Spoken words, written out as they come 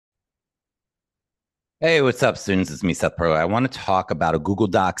Hey, what's up, students? It's me, Seth Perler. I want to talk about a Google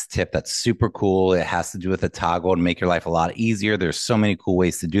Docs tip that's super cool. It has to do with a toggle to make your life a lot easier. There's so many cool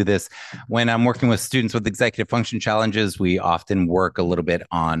ways to do this. When I'm working with students with executive function challenges, we often work a little bit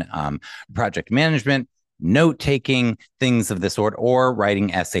on project management, note taking, things of this sort, or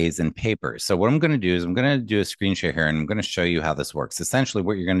writing essays and papers. So, what I'm going to do is I'm going to do a screen share here and I'm going to show you how this works. Essentially,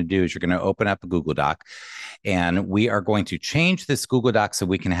 what you're going to do is you're going to open up a Google Doc and we are going to change this Google Doc so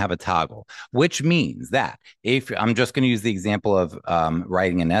we can have a toggle, which means that if I'm just going to use the example of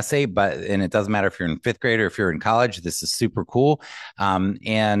writing an essay, and it doesn't matter if you're in fifth grade or if you're in college, this is super cool.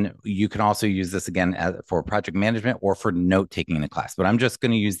 And you can also use this again for project management or for note taking in a class. But I'm just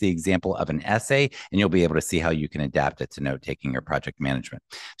going to use the example of an essay, and you'll be able to see how you can adapt it to note taking or project management.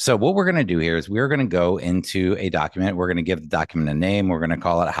 So, what we're going to do here is we're going to go into a document. We're going to give the document a name. We're going to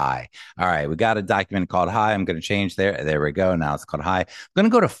call it Hi. All right, we got a document called Hi. I'm going to change there. There we go. Now it's called Hi. I'm going to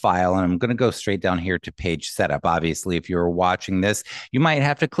go to File and I'm going to go straight down here to Page Setup. Obviously, if you're watching this, you might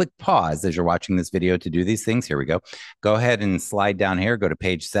have to click pause as you're watching this video to do these things. Here we go. Go ahead and slide down here, go to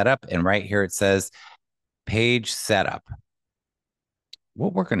Page Setup, and right here it says Page Setup.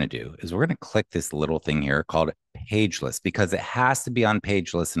 What we're going to do is we're going to click this little thing here called page list because it has to be on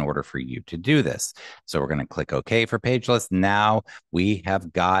page list in order for you to do this. So we're going to click OK for page list. Now we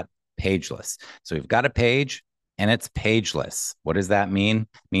have got page list. So we've got a page and it's pageless. What does that mean? It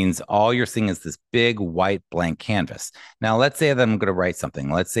means all you're seeing is this big white blank canvas. Now, let's say that I'm going to write something.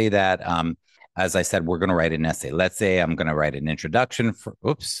 Let's say that, as I said, we're going to write an essay. Let's say I'm going to write an introduction for,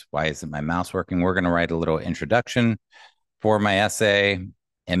 oops, why isn't my mouse working? We're going to write a little introduction for my essay.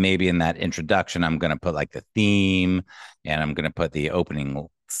 And maybe in that introduction, I'm going to put like the theme and I'm going to put the opening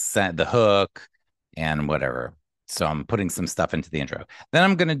set, the hook and whatever. So I'm putting some stuff into the intro. Then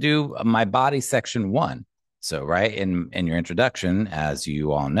I'm going to do my body section one. So, right in your introduction, as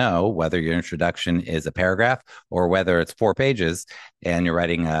you all know, whether your introduction is a paragraph or whether it's 4 pages and you're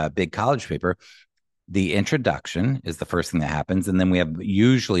writing a big college paper, the introduction is the first thing that happens. And then we have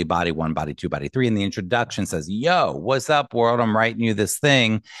usually body one, body two, body three. And the introduction says, Yo, what's up, world? I'm writing you this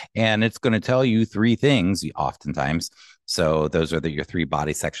thing. And it's going to tell you 3 things oftentimes. So those are your 3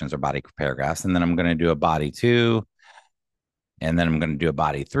 body sections or body paragraphs. And then I'm going to do a body two. And then I'm going to do a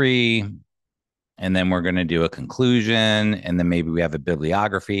body three. And then we're going to do a conclusion. And then maybe we have a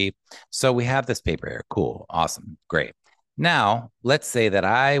bibliography. So we have this paper here. Cool. Awesome. Great. Now, let's say that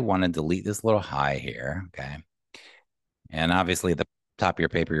I want to delete this little hi here. Okay. And obviously, at the top of your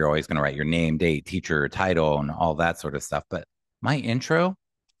paper, you're always going to write your name, date, teacher, title, and all that sort of stuff. But my intro,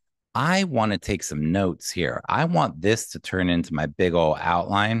 I want to take some notes here. I want this to turn into my big old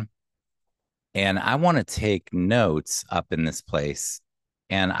outline. And I want to take notes up in this place.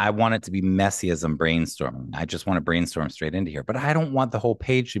 And I want it to be messy as I'm brainstorming. I just want to brainstorm straight into here, but I don't want the whole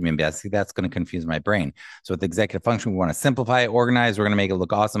page to be messy. That's going to confuse my brain. So with executive function, we want to simplify it, organize. We're going to make it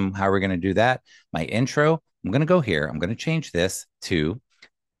look awesome. How are we going to do that? My intro, I'm going to go here. I'm going to change this to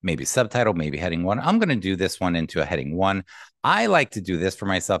maybe subtitle, maybe heading one. I'm going to do this one into a heading one. I like to do this for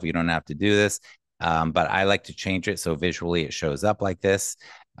myself. You don't have to do this, but I like to change it so visually it shows up like this.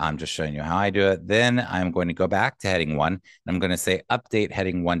 I'm just showing you how I do it. Then I'm going to go back to heading one. And I'm going to say update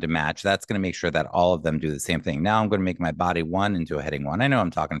heading one to match. That's going to make sure that all of them do the same thing. Now I'm going to make my body one into a heading one. I know I'm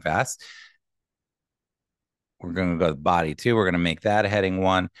talking fast. We're going to go to body two. We're going to make that a heading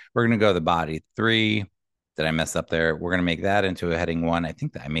one. We're going to go to the body three. Did I mess up there? We're going to make that into a heading one. I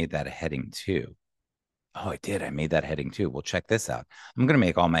think that I made that a heading two. Oh, I did. I made that heading two. Well, check this out. I'm going to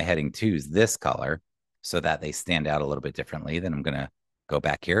make all my heading twos this color so that they stand out a little bit differently. Then I'm going to go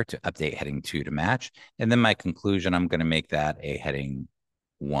back here to update heading two to match. And then my conclusion, I'm going to make that a heading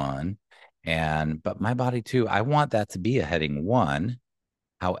one. But my body two, I want that to be a heading one.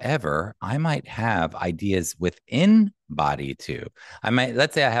 However, I might have ideas within body two.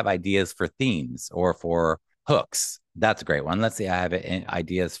 Let's say I have ideas for themes or for hooks. That's a great one. Let's say I have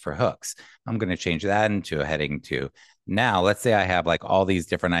ideas for hooks. I'm going to change that into a heading two. Now, let's say I have like all these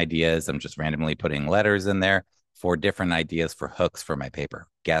different ideas. I'm just randomly putting letters in there for different ideas for hooks for my paper.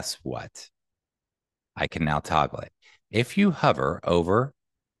 Guess what? I can now toggle it. If you hover over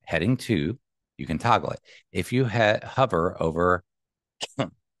heading two, you can toggle it. If you hover over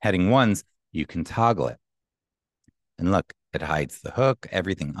heading ones, you can toggle it. And look, it hides the hook,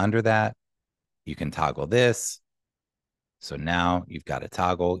 everything under that. You can toggle this. So now you've got a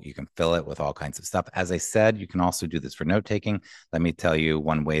toggle. You can fill it with all kinds of stuff. As I said, you can also do this for note taking. Let me tell you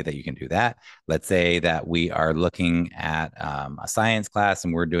one way that you can do that. Let's say that we are looking at a science class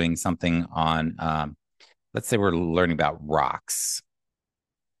and we're doing something on, let's say we're learning about rocks.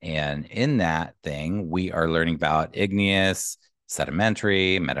 And in that thing, we are learning about igneous,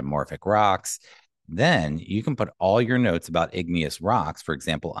 sedimentary, metamorphic rocks. Then you can put all your notes about igneous rocks, for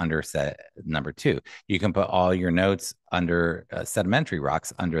example, under set number 2. You can put all your notes under sedimentary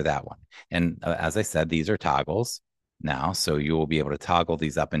rocks under that one. And as I said, these are toggles now, so you will be able to toggle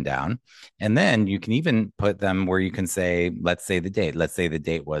these up and down. And then you can even put them where you can say, let's say the date. Let's say the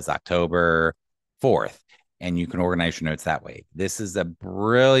date was October 4th, and you can organize your notes that way. This is a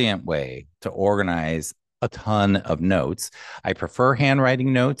brilliant way to organize a ton of notes. I prefer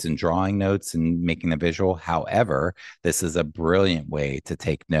handwriting notes and drawing notes and making the visual. However, this is a brilliant way to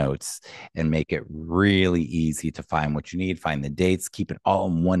take notes and make it really easy to find what you need, find the dates, keep it all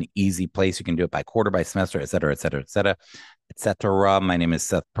in one easy place. You can do it by quarter, by semester, et cetera, et cetera, et cetera, et cetera. My name is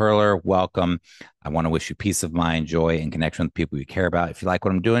Seth Perler. Welcome. I want to wish you peace of mind, joy, and connection with people you care about. If you like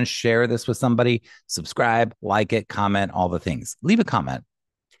what I'm doing, share this with somebody, subscribe, like it, comment, all the things. Leave a comment.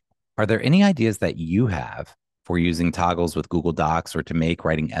 Are there any ideas that you have for using toggles with Google Docs or to make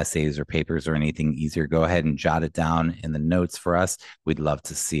writing essays or papers or anything easier? Go ahead and jot it down in the notes for us. We'd love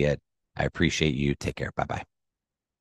to see it. I appreciate you. Take care. Bye-bye.